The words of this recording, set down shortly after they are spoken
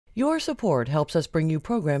Your support helps us bring you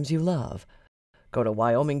programs you love. Go to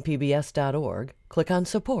wyomingpbs.org, click on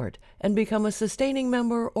Support, and become a sustaining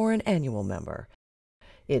member or an annual member.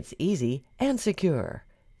 It's easy and secure.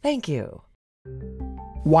 Thank you.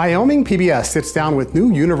 Wyoming PBS sits down with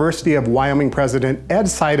new University of Wyoming President Ed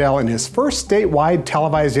Seidel in his first statewide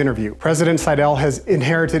televised interview. President Seidel has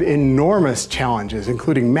inherited enormous challenges,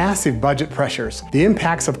 including massive budget pressures, the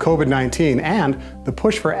impacts of COVID-19, and the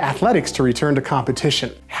push for athletics to return to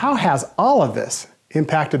competition. How has all of this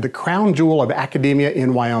impacted the crown jewel of academia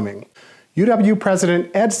in Wyoming? UW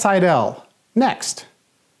President Ed Seidel, next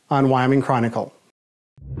on Wyoming Chronicle.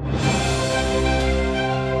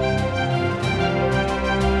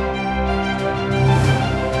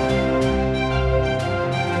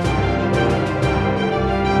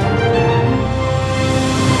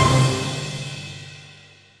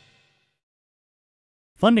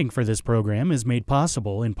 Funding for this program is made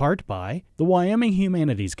possible in part by the Wyoming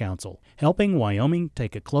Humanities Council, helping Wyoming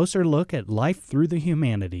take a closer look at life through the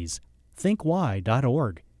humanities,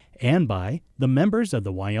 thinkwy.org, and by the members of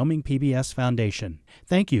the Wyoming PBS Foundation.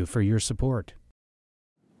 Thank you for your support.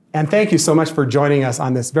 And thank you so much for joining us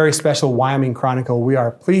on this very special Wyoming Chronicle. We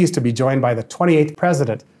are pleased to be joined by the 28th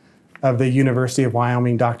President of the University of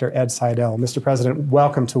Wyoming, Dr. Ed Seidel. Mr. President,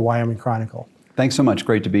 welcome to Wyoming Chronicle. Thanks so much.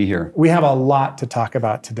 Great to be here. We have a lot to talk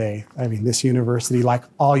about today. I mean, this university, like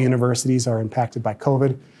all universities, are impacted by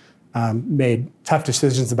COVID, made tough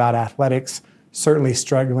decisions about athletics, certainly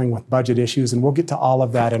struggling with budget issues, and we'll get to all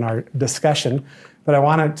of that in our discussion. But I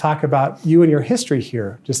want to talk about you and your history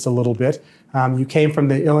here just a little bit. You came from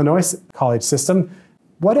the Illinois college system.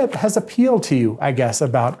 What has appealed to you, I guess,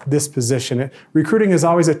 about this position? Recruiting is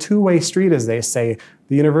always a two-way street, as they say.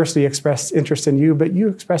 The university expressed interest in you, but you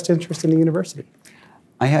expressed interest in the university.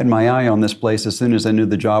 I had my eye on this place as soon as I knew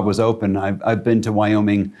the job was open. I've been to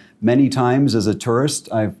Wyoming many times as a tourist.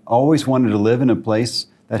 I've always wanted to live in a place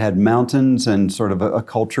that had mountains and sort of a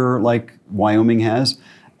culture like Wyoming has.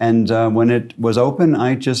 And when it was open,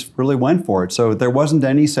 I just really went for it. So there wasn't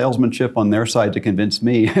any salesmanship on their side to convince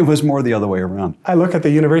me. It was more the other way around. I look at the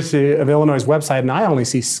University of Illinois' website, and I only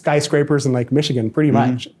see skyscrapers in Lake Michigan, pretty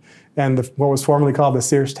much, and what was formerly called the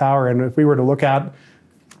Sears Tower. And if we were to look out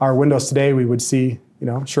our windows today, we would see,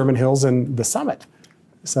 Sherman Hills and the summit.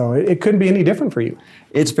 So it couldn't be any different for you.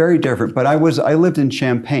 It's very different, but I lived in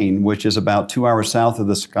Champaign, which is about 2 hours south of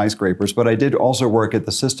the skyscrapers, but I did also work at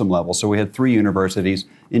the system level. So we had 3 universities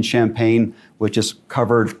in Champaign, which is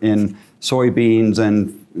covered in soybeans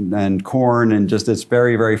and corn, and just it's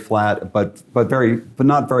very, very flat, but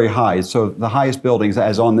not very high. So the highest buildings,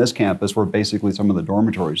 as on this campus, were basically some of the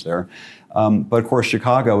dormitories there. But of course,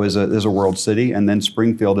 Chicago is a world city, and then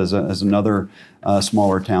Springfield is another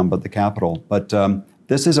smaller town, but the capital. But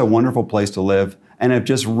this is a wonderful place to live, and I've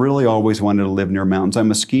just really always wanted to live near mountains.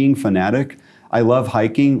 I'm a skiing fanatic. I love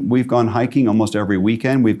hiking. We've gone hiking almost every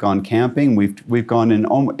weekend. We've gone camping. We've gone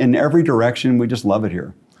in every direction. We just love it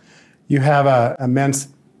here. You have an immense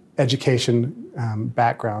education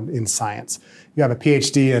background in science. You have a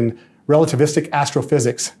PhD in relativistic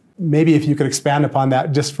astrophysics. Maybe if you could expand upon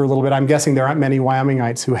that just for a little bit. I'm guessing there aren't many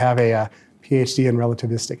Wyomingites who have a PhD in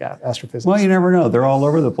relativistic astrophysics. Well, you never know. They're all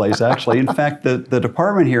over the place, actually. In fact, the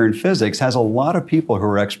department here in physics has a lot of people who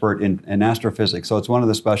are expert in astrophysics, so it's one of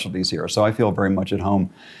the specialties here. So I feel very much at home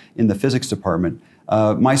in the physics department.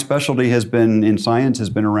 My specialty has been in science, has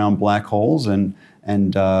been around black holes and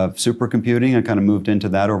supercomputing. I kind of moved into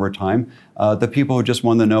that over time. The people who just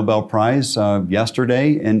won the Nobel Prize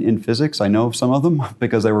yesterday in physics, I know of some of them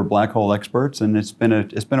because they were black hole experts, and it's been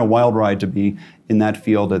a wild ride to be in that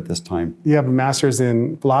field at this time. You have a master's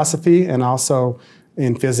in philosophy and also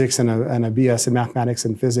in physics and a BS in mathematics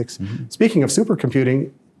and physics. Speaking of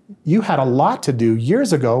supercomputing, you had a lot to do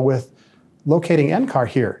years ago with locating NCAR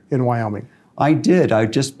here in Wyoming. I did. I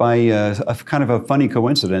just by a kind of a funny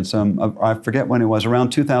coincidence. I forget when it was. Around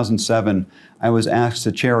 2007, I was asked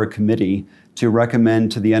to chair a committee to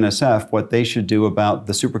recommend to the NSF what they should do about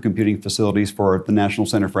the supercomputing facilities for the National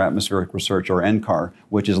Center for Atmospheric Research, or NCAR,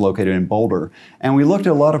 which is located in Boulder. And we looked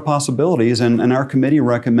at a lot of possibilities, and our committee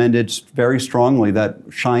recommended very strongly that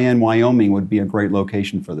Cheyenne, Wyoming would be a great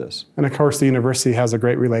location for this. And of course, the university has a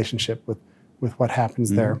great relationship with what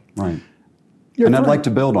happens there. Right. And I'd like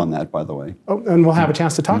to build on that, by the way. Oh, and we'll have a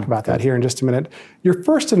chance to talk about that here in just a minute. Your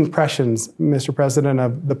first impressions, Mr. President,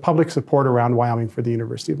 of the public support around Wyoming for the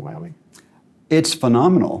University of Wyoming? It's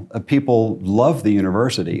phenomenal. People love the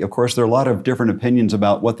university. Of course, there are a lot of different opinions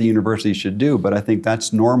about what the university should do, but I think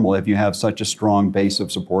that's normal if you have such a strong base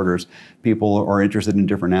of supporters. People are interested in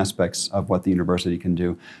different aspects of what the university can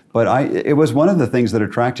do. But it was one of the things that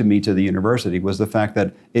attracted me to the university was the fact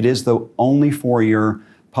that it is the only four-year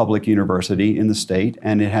public university in the state,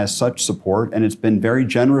 and it has such support, and it's been very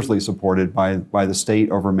generously supported by the state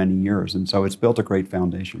over many years, and so it's built a great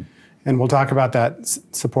foundation. And we'll talk about that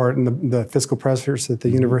support and the fiscal pressures that the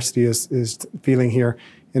university is feeling here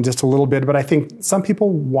in just a little bit. But I think some people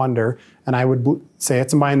wonder, and I would say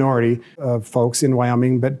it's a minority of folks in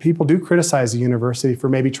Wyoming, but people do criticize the university for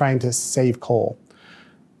maybe trying to save coal.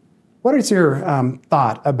 What is your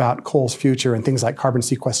thought about coal's future and things like carbon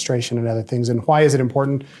sequestration and other things, and why is it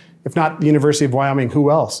important, if not the University of Wyoming, who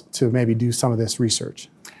else to maybe do some of this research?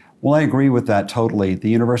 Well, I agree with that totally. The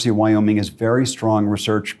University of Wyoming has very strong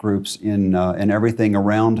research groups in everything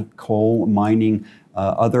around coal, mining,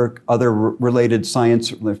 other related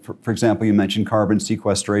science. For example, you mentioned carbon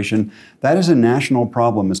sequestration. That is a national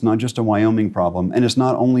problem. It's not just a Wyoming problem, and it's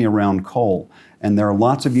not only around coal. And there are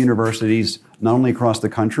lots of universities, not only across the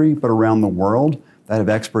country, but around the world that have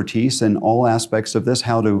expertise in all aspects of this,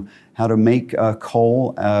 how to make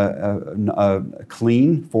coal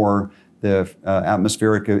clean for the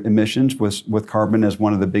atmospheric emissions, with carbon as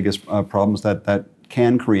one of the biggest problems that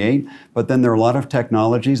can create. But then there are a lot of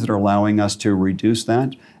technologies that are allowing us to reduce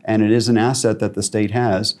that, and it is an asset that the state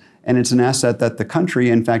has. And it's an asset that the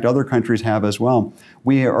country, in fact, other countries have as well.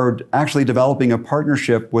 We are actually developing a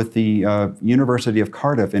partnership with the University of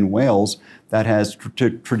Cardiff in Wales that has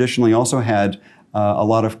traditionally also had a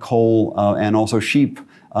lot of coal and also sheep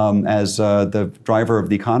as the driver of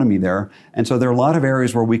the economy there. And so there are a lot of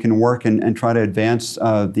areas where we can work and try to advance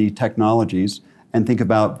the technologies and think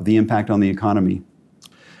about the impact on the economy.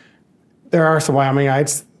 There are some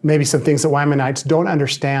Wyomingites, maybe some things that Wyomingites don't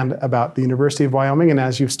understand about the University of Wyoming, and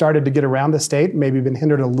as you've started to get around the state, maybe been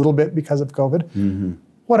hindered a little bit because of COVID,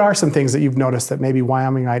 what are some things that you've noticed that maybe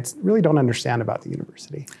Wyomingites really don't understand about the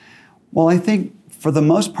university? Well, I think for the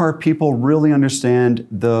most part, people really understand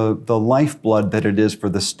the lifeblood that it is for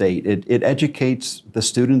the state. It educates the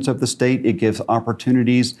students of the state. It gives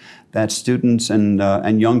opportunities that students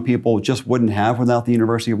and young people just wouldn't have without the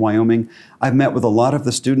University of Wyoming. I've met with a lot of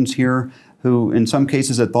the students here who in some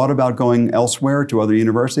cases had thought about going elsewhere to other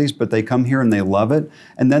universities, but they come here and they love it.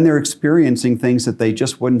 And then they're experiencing things that they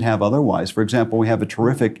just wouldn't have otherwise. For example, we have a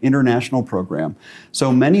terrific international program.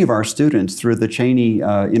 So many of our students through the Cheney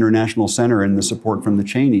International Center and the support from the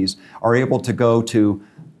Cheneys are able to go to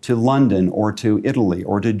London or to Italy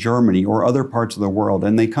or to Germany or other parts of the world,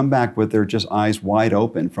 and they come back with their just eyes wide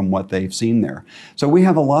open from what they've seen there. So we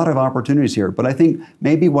have a lot of opportunities here, but I think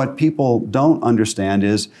maybe what people don't understand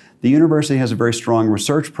is the university has a very strong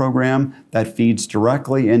research program that feeds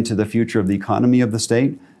directly into the future of the economy of the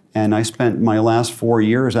state. And I spent my last 4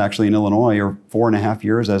 years actually in Illinois, or 4.5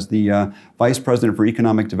 years, as the Vice President for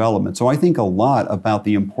Economic Development. So I think a lot about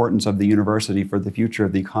the importance of the university for the future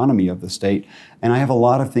of the economy of the state. And I have a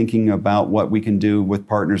lot of thinking about what we can do with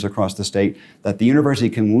partners across the state that the university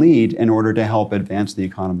can lead in order to help advance the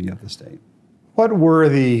economy of the state. What were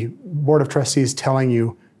the Board of Trustees telling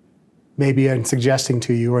you, maybe, and suggesting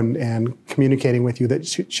to you and communicating with you that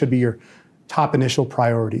should be your top initial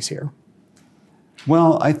priorities here?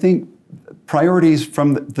 Well, I think priorities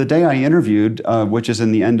from the day I interviewed, which is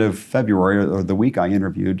in the end of February, or the week I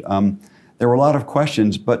interviewed, there were a lot of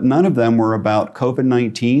questions, but none of them were about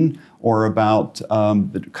COVID-19 or about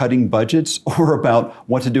cutting budgets or about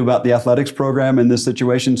what to do about the athletics program in this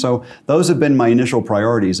situation. So those have been my initial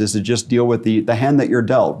priorities, is to just deal with the hand that you're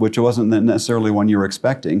dealt, which wasn't necessarily one you were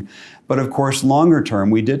expecting. But of course, longer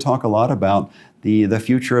term, we did talk a lot about the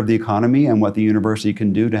future of the economy and what the university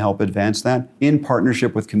can do to help advance that in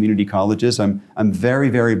partnership with community colleges. I'm very,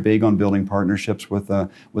 very big on building partnerships with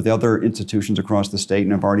other institutions across the state,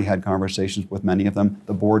 and I've already had conversations with many of them.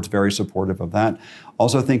 The board's very supportive of that.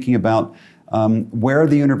 Also thinking about where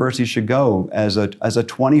the university should go as a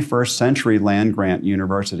 21st century land-grant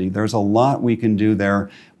university. There's a lot we can do there.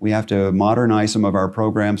 We have to modernize some of our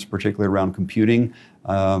programs, particularly around computing.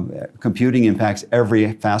 Computing impacts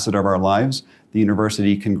every facet of our lives. The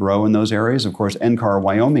university can grow in those areas. Of course, NCAR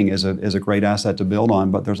Wyoming is a great asset to build on,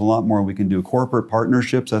 but there's a lot more we can do. Corporate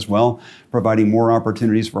partnerships as well, providing more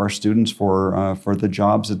opportunities for our students for the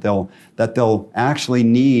jobs that they'll actually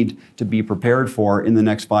need to be prepared for in the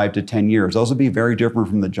next 5 to 10 years. Those will be very different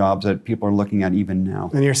from the jobs that people are looking at even now.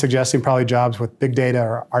 And you're suggesting probably jobs with big data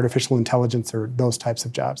or artificial intelligence or those types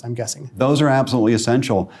of jobs, I'm guessing. Those are absolutely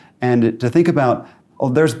essential. And to think about,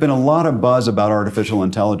 there's been a lot of buzz about artificial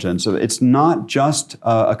intelligence. So it's not just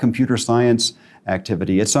a computer science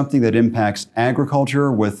activity. It's something that impacts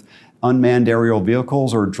agriculture with unmanned aerial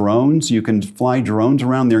vehicles or drones. You can fly drones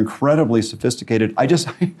around. They're incredibly sophisticated. I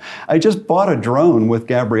just bought a drone with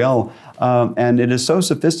Gabrielle and it is so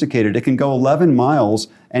sophisticated. It can go 11 miles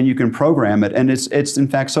and you can program it. And it's in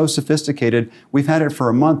fact so sophisticated. We've had it for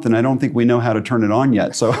a month and I don't think we know how to turn it on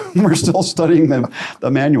yet. So we're still studying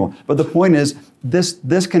the manual. But the point is,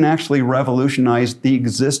 this can actually revolutionize the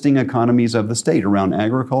existing economies of the state around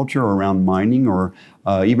agriculture, or around mining, or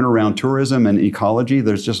even around tourism and ecology.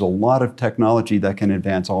 There's just a lot of technology that can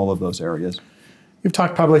advance all of those areas. You've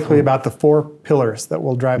talked publicly about the 4 pillars that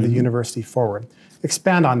will drive the university forward.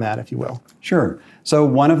 Expand on that, if you will. Sure. So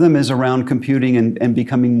one of them is around computing and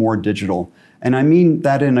becoming more digital. And I mean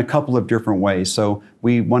that in a couple of different ways. So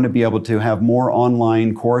we want to be able to have more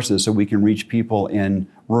online courses so we can reach people in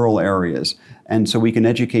rural areas. And so we can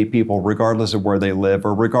educate people regardless of where they live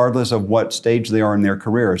or regardless of what stage they are in their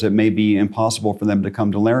careers. It may be impossible for them to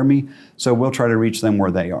come to Laramie, so we'll try to reach them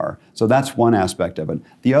where they are. So that's one aspect of it.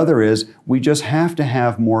 The other is we just have to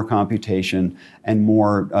have more computation and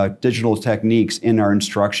more digital techniques in our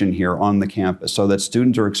instruction here on the campus so that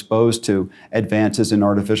students are exposed to advances in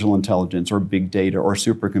artificial intelligence or big data or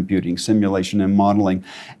supercomputing, simulation and modeling.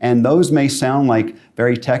 And those may sound like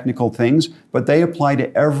very technical things, but they apply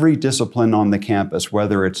to every discipline on the campus,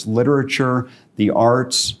 whether it's literature, the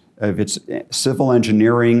arts, if it's civil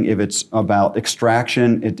engineering, if it's about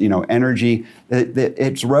extraction, energy.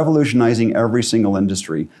 It's revolutionizing every single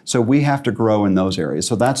industry. So we have to grow in those areas.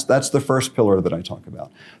 So that's the first pillar that I talk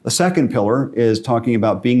about. The second pillar is talking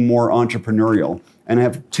about being more entrepreneurial. And I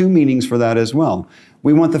have 2 meanings for that as well.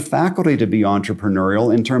 We want the faculty to be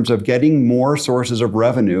entrepreneurial in terms of getting more sources of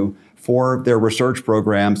revenue for their research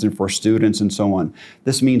programs and for students and so on.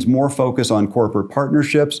 This means more focus on corporate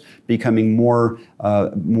partnerships, becoming more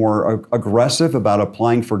aggressive about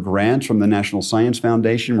applying for grants from the National Science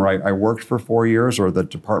Foundation, where I worked for 4 years, or the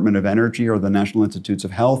Department of Energy, or the National Institutes of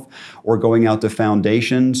Health, or going out to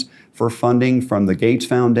foundations for funding from the Gates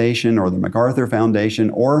Foundation or the MacArthur Foundation,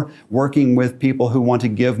 or working with people who want to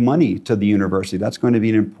give money to the university. That's going to be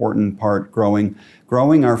an important part, growing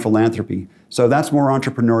our philanthropy. So that's more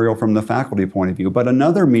entrepreneurial from the faculty point of view. But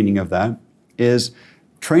another meaning of that is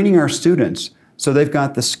training our students so they've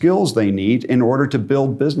got the skills they need in order to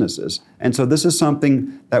build businesses. And so this is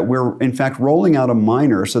something that we're in fact rolling out a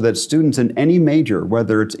minor so that students in any major,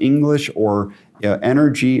 whether it's English or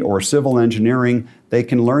energy or civil engineering, they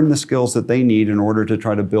can learn the skills that they need in order to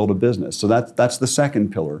try to build a business. So that's the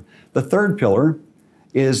second pillar. The third pillar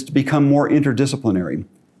is to become more interdisciplinary.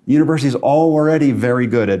 The university is already very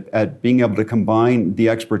good at being able to combine the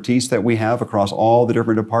expertise that we have across all the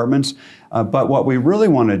different departments. But what we really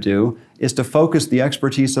want to do is to focus the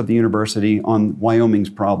expertise of the university on Wyoming's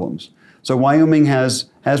problems. So Wyoming has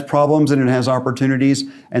problems and it has opportunities,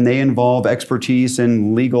 and they involve expertise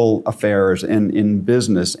in legal affairs and in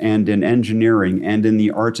business and in engineering and in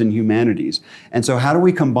the arts and humanities. And so how do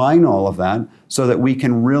we combine all of that so that we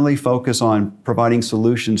can really focus on providing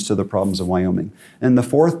solutions to the problems of Wyoming? And the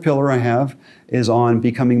fourth pillar I have is on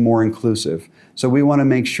becoming more inclusive. So we want to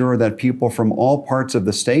make sure that people from all parts of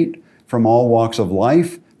the state, from all walks of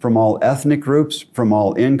life, from all ethnic groups, from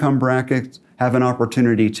all income brackets, have an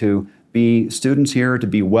opportunity to be students here, to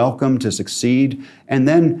be welcome, to succeed. And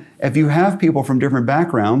then if you have people from different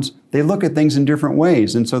backgrounds, they look at things in different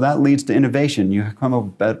ways. And so that leads to innovation. You come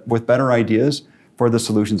up with better ideas for the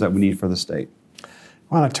solutions that we need for the state.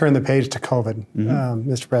 I want to turn the page to COVID,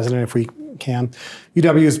 Mr. President, if we can.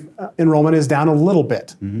 UW's enrollment is down a little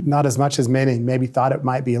bit, not as much as many maybe thought it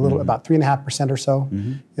might be, about 3.5% or so,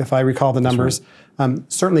 if I recall the numbers. Right.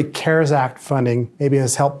 Certainly CARES Act funding maybe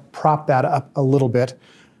has helped prop that up a little bit.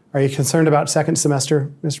 Are you concerned about second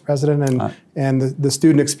semester, Mr. President? And the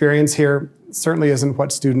student experience here certainly isn't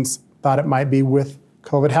what students thought it might be with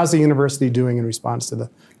COVID. How's the university doing in response to the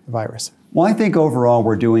virus? Well, I think overall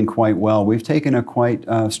we're doing quite well. We've taken a quite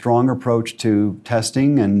strong approach to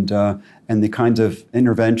testing and the kinds of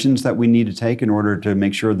interventions that we need to take in order to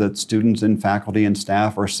make sure that students and faculty and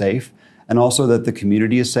staff are safe, and also that the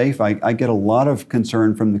community is safe. I get a lot of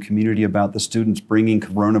concern from the community about the students bringing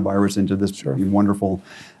coronavirus into this wonderful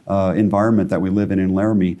environment that we live in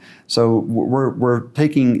Laramie. So we're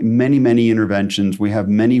taking many interventions. We have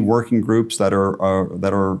many working groups that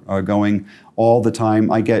are going all the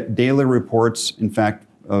time. I get daily reports. In fact,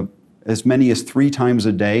 as many as 3 times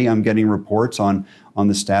a day, I'm getting reports on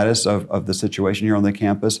the status of the situation here on the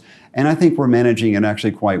campus. And I think we're managing it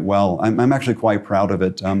actually quite well. I'm actually quite proud of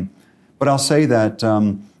it. But I'll say that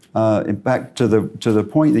back to the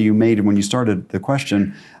point that you made when you started the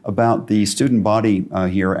question about the student body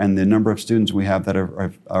here and the number of students we have that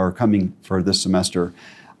are coming for this semester.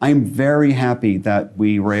 I'm very happy that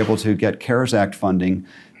we were able to get CARES Act funding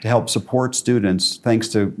to help support students, thanks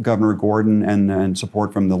to Governor Gordon and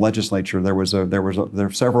support from the legislature. There were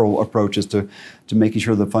several approaches to making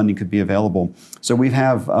sure the funding could be available. So we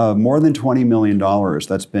have more than $20 million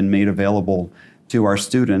that's been made available to our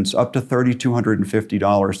students, up to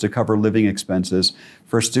 $3,250 to cover living expenses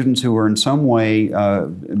for students who are in some way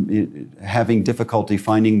having difficulty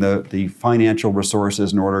finding the financial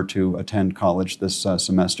resources in order to attend college this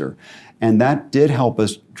semester. And that did help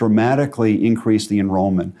us dramatically increase the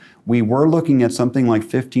enrollment. We were looking at something like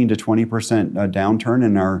 15 to 20% downturn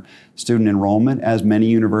in our student enrollment, as many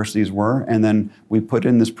universities were, and then we put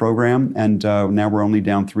in this program, and now we're only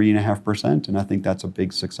down 3.5%, and I think that's a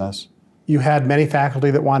big success. You had many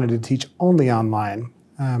faculty that wanted to teach only online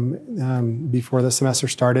before the semester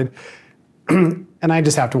started. And I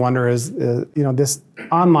just have to wonder, this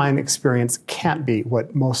online experience can't be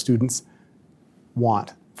what most students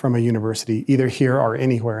want from a university, either here or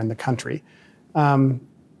anywhere in the country.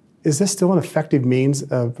 Is this still an effective means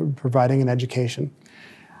of providing an education?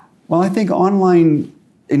 Well, I think online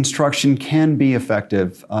instruction can be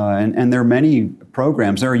effective, and there are many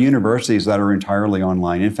programs. There are universities that are entirely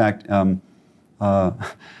online. In fact,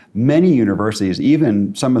 many universities,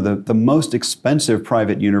 even some of the most expensive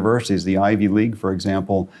private universities, the Ivy League, for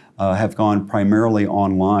example, have gone primarily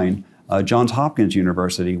online. Johns Hopkins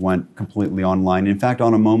University went completely online, in fact,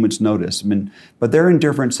 on a moment's notice. But they're in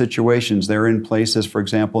different situations. They're in places, for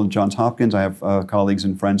example, in Johns Hopkins, I have colleagues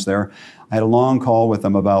and friends there. I had a long call with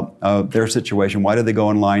them about their situation. Why did they go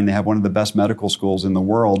online? They have one of the best medical schools in the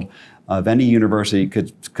world. If any university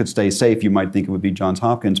could stay safe, you might think it would be Johns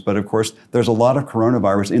Hopkins. But of course, there's a lot of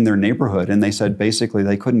coronavirus in their neighborhood, and they said basically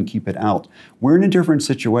they couldn't keep it out. We're in a different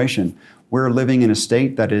situation. We're living in a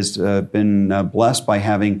state that has been blessed by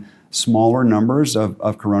having smaller numbers of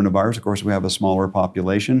coronavirus. Of course, we have a smaller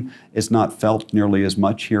population. It's not felt nearly as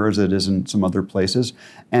much here as it is in some other places.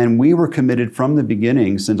 And we were committed from the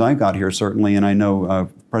beginning, since I got here certainly, and I know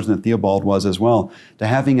President Theobald was as well, to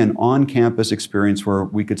having an on-campus experience where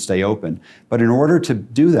we could stay open. But in order to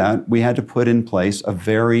do that, we had to put in place a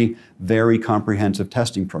very, very comprehensive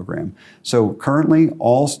testing program. So currently,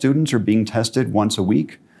 all students are being tested once a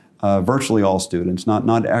week. Virtually all students,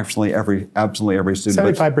 not actually absolutely every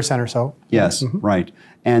student. 75% or so. Yes, right.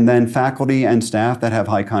 And then faculty and staff that have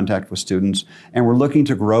high contact with students. And we're looking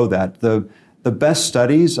to grow that. The best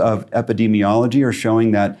studies of epidemiology are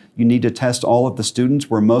showing that you need to test all of the students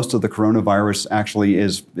where most of the coronavirus actually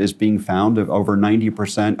is being found. Over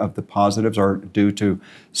 90% of the positives are due to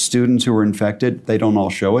students who are infected. They don't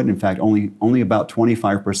all show it. In fact, only about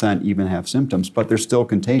 25% even have symptoms, but they're still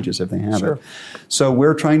contagious if they have it. So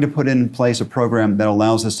we're trying to put in place a program that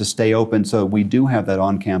allows us to stay open so we do have that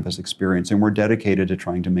on-campus experience, and we're dedicated to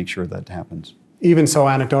trying to make sure that happens. Even so,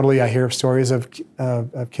 anecdotally, I hear stories of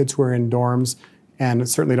kids who are in dorms and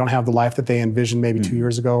certainly don't have the life that they envisioned maybe 2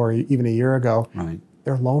 years ago or even a year ago. Right.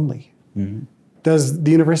 They're lonely. Does the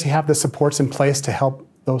university have the supports in place to help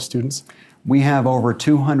those students? We have over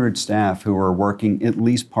 200 staff who are working at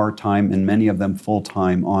least part-time and many of them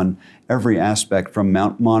full-time on every aspect, from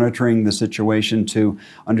monitoring the situation to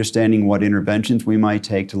understanding what interventions we might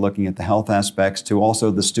take, to looking at the health aspects, to also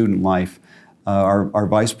the student life. Our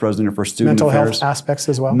vice president for student affairs. Mental health aspects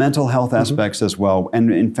as well? Mental health aspects as well.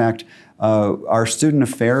 And in fact, our student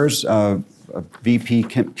affairs VP,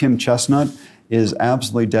 Kim Chestnut, is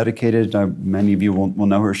absolutely dedicated. Many of you will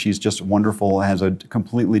know her. She's just wonderful, has a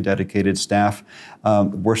completely dedicated staff.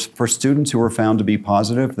 For students who are found to be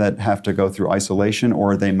positive that have to go through isolation,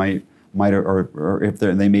 or they or if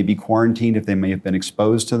they may be quarantined, if they may have been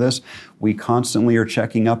exposed to this, we constantly are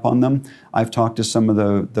checking up on them. I've talked to some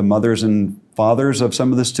of the mothers and fathers of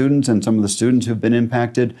some of the students and some of the students who've been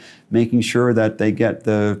impacted, making sure that they get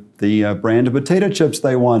the brand of potato chips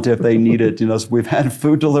they want if they need it. So we've had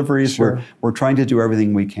food deliveries. Sure. We're trying to do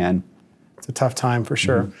everything we can. It's a tough time for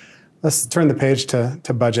sure. Let's turn the page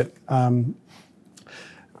to budget. I've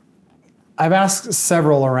asked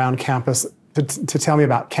several around campus to tell me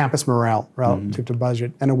about campus morale relative to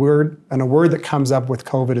budget. And a word that comes up with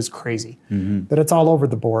COVID is crazy, that it's all over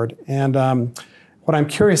the board. And what I'm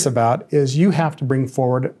curious about is you have to bring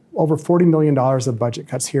forward over $40 million of budget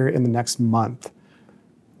cuts here in the next month.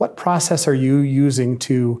 What process are you using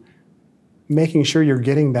to making sure you're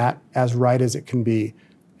getting that as right as it can be?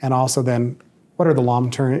 And also then, what are the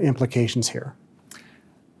long-term implications here?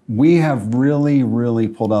 We have really, really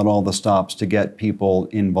pulled out all the stops to get people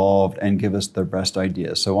involved and give us their best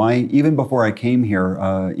ideas. So even before I came here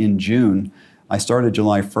in June, I started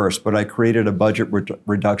July 1st, but I created a budget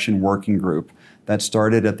reduction working group that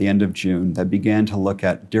started at the end of June that began to look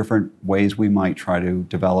at different ways we might try to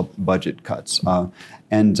develop budget cuts.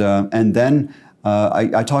 And then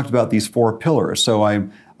I talked about these 4 pillars. So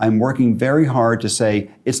I'm working very hard to say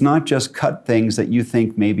it's not just cut things that you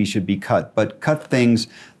think maybe should be cut, but cut things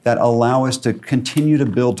that allow us to continue to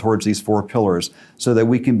build towards these 4 pillars so that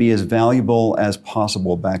we can be as valuable as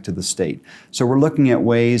possible back to the state. So we're looking at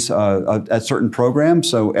ways at certain programs.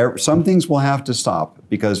 So some things will have to stop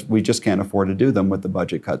because we just can't afford to do them with the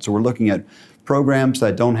budget cut. So we're looking at programs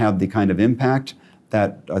that don't have the kind of impact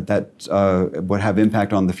that would have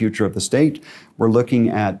impact on the future of the state. We're looking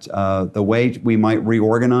at the way we might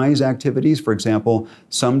reorganize activities. For example,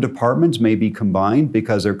 some departments may be combined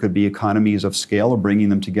because there could be economies of scale of bringing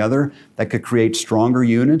them together that could create stronger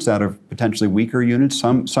units out of potentially weaker units.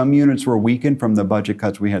 Some units were weakened from the budget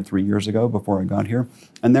cuts we had 3 years ago before I got here.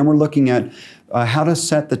 And then we're looking at how to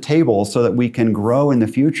set the table so that we can grow in the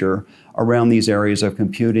future around these areas of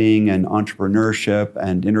computing and entrepreneurship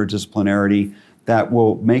and interdisciplinarity that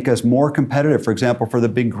will make us more competitive, for example, for the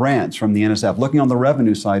big grants from the NSF, looking on the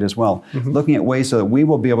revenue side as well, looking at ways so that we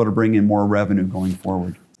will be able to bring in more revenue going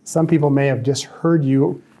forward. Some people may have just heard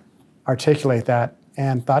you articulate that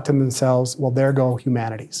and thought to themselves, well, there go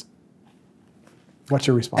humanities. What's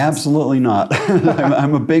your response? Absolutely not.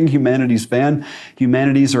 I'm a big humanities fan.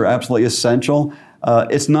 Humanities are absolutely essential.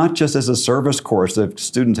 It's not just as a service course that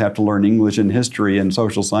students have to learn English and history and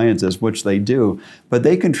social sciences, which they do, but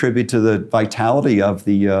they contribute to the vitality of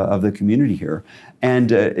the community here.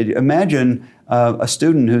 And imagine a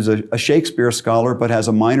student who's a Shakespeare scholar but has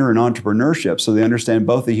a minor in entrepreneurship, so they understand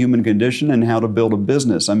both the human condition and how to build a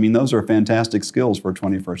business. I mean, those are fantastic skills for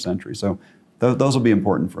 21st century. So those will be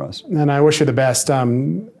important for us. And I wish you the best.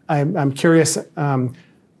 I'm curious.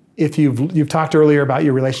 If you've talked earlier about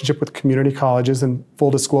your relationship with community colleges, and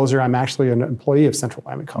full disclosure, I'm actually an employee of Central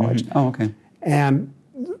Wyoming College. Oh, okay. And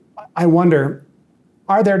I wonder,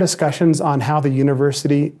 are there discussions on how the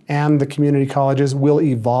university and the community colleges will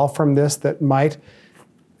evolve from this that might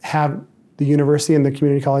have the university and the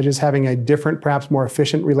community colleges having a different, perhaps more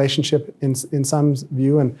efficient relationship in some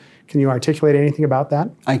view? And can you articulate anything about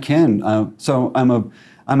that? I can. So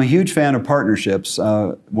I'm a huge fan of partnerships.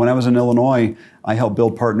 When I was in Illinois, I helped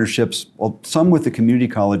build partnerships, well, some with the community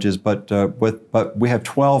colleges, but we have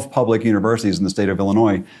 12 public universities in the state of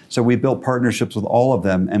Illinois. So we built partnerships with all of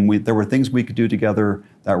them, and there were things we could do together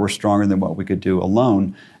that were stronger than what we could do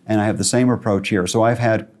alone. And I have the same approach here. So I've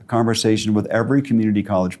had conversation with every community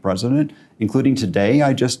college president, including today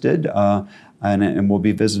I just did. And we'll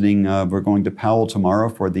be visiting, we're going to Powell tomorrow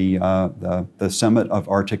for the Summit of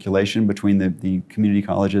Articulation between the community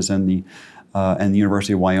colleges and the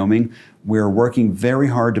University of Wyoming. We're working very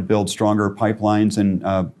hard to build stronger pipelines and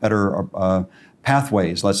better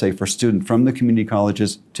pathways, let's say, for students from the community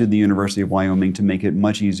colleges to the University of Wyoming to make it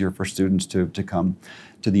much easier for students to come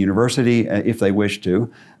to the university if they wish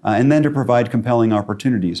to, and then to provide compelling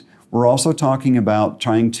opportunities. We're also talking about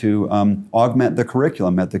trying to augment the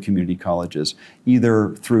curriculum at the community colleges,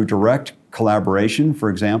 either through direct collaboration, for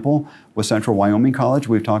example, with Central Wyoming College.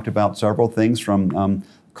 We've talked about several things from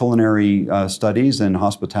culinary studies and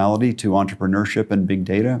hospitality to entrepreneurship and big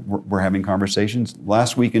data. We're having conversations.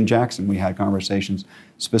 Last week in Jackson, we had conversations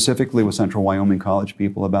specifically with Central Wyoming College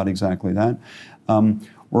people about exactly that.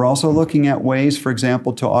 We're also looking at ways, for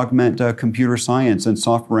example, to augment computer science and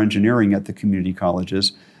software engineering at the community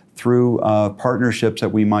colleges through partnerships that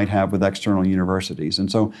we might have with external universities. And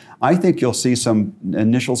so I think you'll see some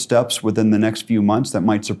initial steps within the next few months that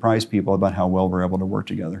might surprise people about how well we're able to work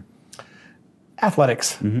together.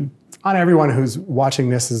 Athletics. On everyone who's watching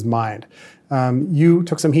this mind. You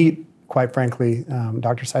took some heat, quite frankly,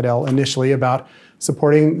 Dr. Seidel, initially about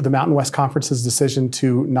supporting the Mountain West Conference's decision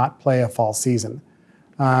to not play a fall season.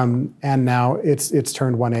 And now it's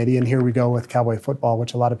turned 180, and here we go with Cowboy football,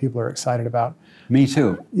 which a lot of people are excited about. Me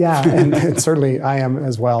too. Yeah, and certainly I am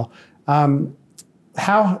as well.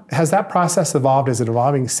 How has that process evolved? Is it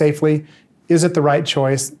evolving safely? Is it the right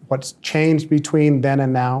choice? What's changed between then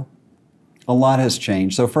and now? A lot has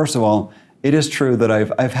changed. So first of all, it is true that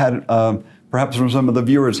I've had, perhaps from some of the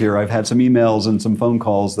viewers here, I've had some emails and some phone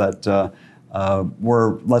calls that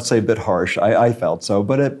were, let's say, a bit harsh. I felt so,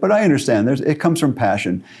 but I understand. It comes from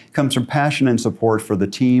passion. It comes from passion and support for the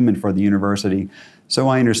team and for the university. So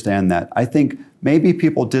I understand that. I think maybe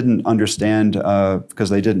people didn't understand because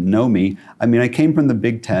they didn't know me. I mean, I came from the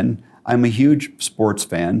Big Ten. I'm a huge sports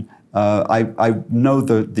fan. I know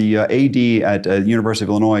the AD at University of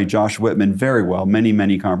Illinois, Josh Whitman, very well.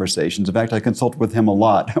 Many conversations. In fact, I consulted with him a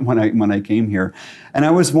lot when I came here. And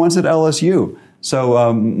I was once at LSU.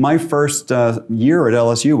 So my first year at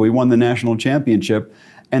LSU, we won the national championship.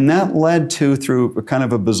 And that led to, through a kind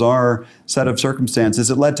of a bizarre set of circumstances,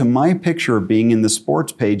 it led to my picture being in the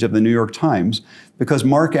sports page of the New York Times, because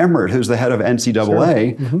Mark Emmert, who's the head of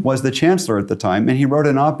NCAA, was the chancellor at the time, and he wrote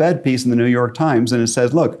an op-ed piece in the New York Times, and it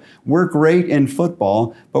says, look, we're great in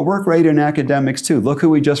football, but we're great in academics too. Look who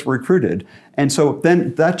we just recruited. And so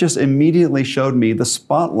then that just immediately showed me the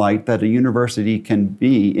spotlight that a university can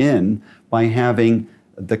be in by having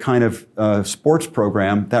the kind of sports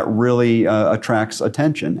program that really attracts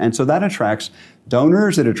attention. And so that attracts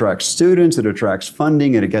donors, it attracts students, it attracts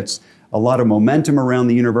funding, and it gets a lot of momentum around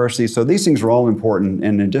the university. So these things are all important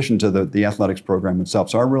in addition to the athletics program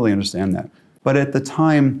itself. So I really understand that. But at the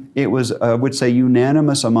time, it was, I would say,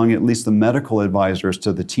 unanimous among at least the medical advisors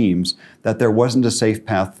to the teams that there wasn't a safe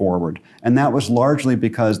path forward. And that was largely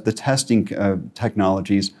because the testing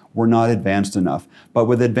technologies were not advanced enough. But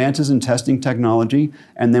with advances in testing technology,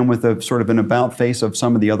 and then with a sort of an about face of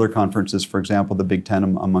some of the other conferences, for example, the Big Ten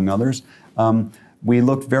among others, we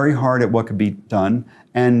looked very hard at what could be done.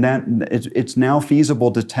 And that it's now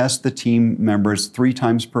feasible to test the team members 3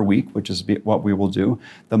 times per week, which is what we will do.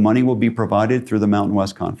 The money will be provided through the Mountain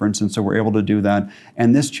West Conference, and so we're able to do that.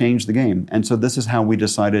 And this changed the game. And so this is how we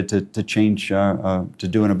decided to change, to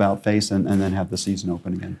do an about face and then have the season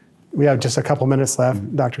open again. We have just a couple minutes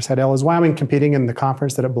left. Dr. Seidel, is Wyoming competing in the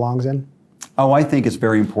conference that it belongs in? Oh, I think it's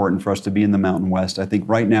very important for us to be in the Mountain West. I think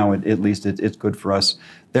right now, at least, it's good for us.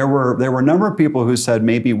 There were a number of people who said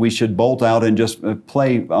maybe we should bolt out and just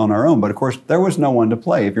play on our own. But of course, there was no one to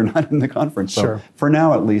play if you're not in the conference. So Sure. For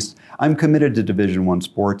now, at least, I'm committed to Division I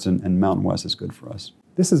sports, and Mountain West is good for us.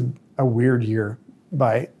 This is a weird year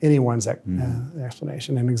by anyone's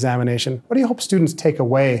explanation and examination. What do you hope students take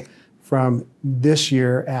away from this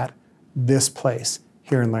year at this place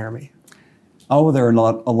here in Laramie? Oh, there are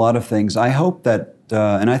a lot of things. I hope that,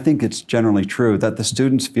 and I think it's generally true, that the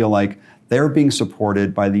students feel like they're being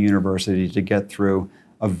supported by the university to get through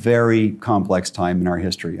a very complex time in our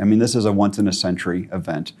history. I mean, this is a once-in-a-century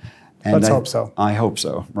event. And Let's hope so. I hope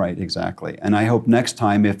so, right, exactly. And I hope next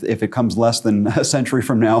time, if it comes less than a century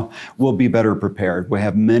from now, we'll be better prepared. We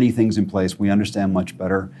have many things in place. We understand much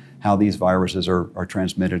better how these viruses are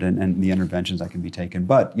transmitted and the interventions that can be taken.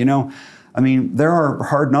 But, you know, I mean, there are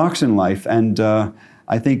hard knocks in life, and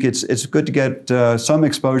I think it's good to get some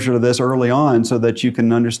exposure to this early on so that you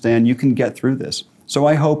can understand you can get through this. So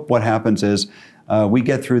I hope what happens is we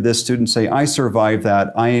get through this, students say, I survived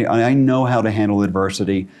that, I know how to handle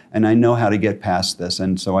adversity, and I know how to get past this.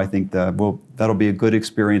 And so I think that'll be a good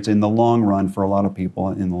experience in the long run for a lot of people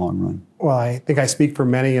in the long run. Well, I think I speak for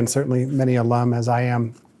many, and certainly many alum as I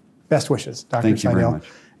am. Best wishes, Dr. Thank you very Seidel. much.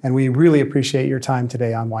 And we really appreciate your time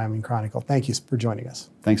today on Wyoming Chronicle. Thank you for joining us.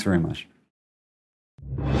 Thanks very much.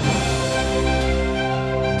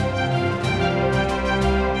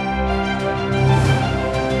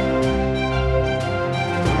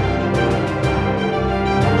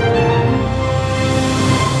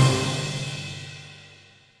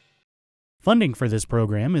 Funding for this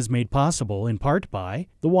program is made possible in part by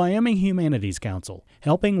the Wyoming Humanities Council,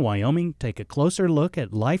 helping Wyoming take a closer look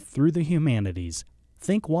at life through the humanities,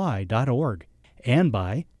 thinkwhy.org, and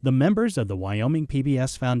by the members of the Wyoming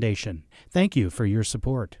PBS Foundation. Thank you for your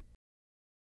support.